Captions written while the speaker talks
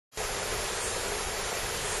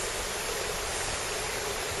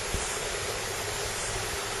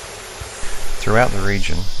Throughout the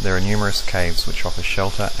region there are numerous caves which offer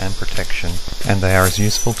shelter and protection, and they are as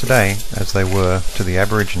useful today as they were to the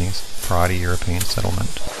Aborigines prior to European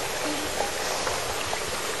settlement.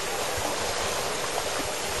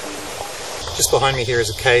 Just behind me here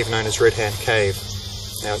is a cave known as Red Hand Cave.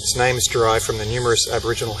 Now its name is derived from the numerous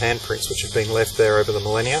Aboriginal handprints which have been left there over the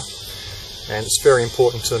millennia, and it's very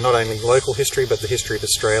important to not only local history but the history of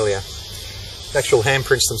Australia. The actual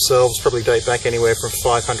handprints themselves probably date back anywhere from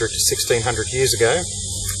 500 to 1600 years ago,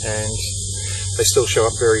 and they still show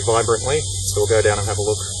up very vibrantly, so we'll go down and have a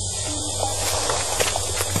look.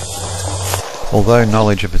 Although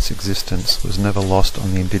knowledge of its existence was never lost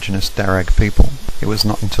on the indigenous Darug people, it was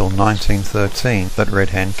not until 1913 that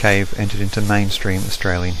Red Hand Cave entered into mainstream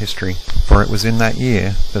Australian history, for it was in that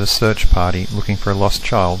year that a search party looking for a lost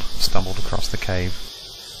child stumbled across the cave.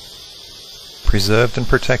 Preserved and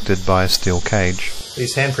protected by a steel cage.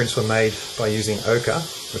 These handprints were made by using ochre,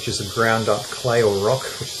 which is a ground up clay or rock,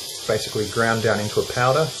 which is basically ground down into a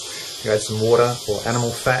powder. You add some water or animal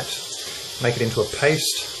fat, make it into a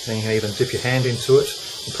paste, then you can either dip your hand into it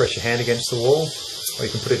and press your hand against the wall, or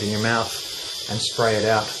you can put it in your mouth and spray it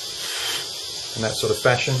out in that sort of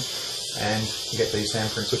fashion, and you get these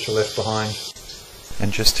handprints which are left behind.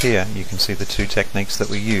 And just here you can see the two techniques that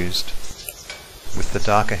we used, with the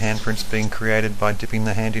darker handprints being created by dipping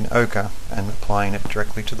the hand in ochre and applying it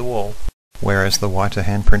directly to the wall, whereas the whiter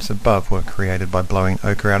handprints above were created by blowing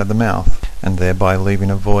ochre out of the mouth and thereby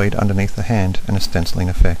leaving a void underneath the hand and a stenciling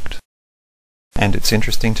effect. And it's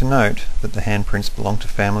interesting to note that the handprints belong to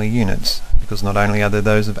family units, because not only are they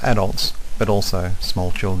those of adults, but also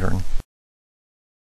small children.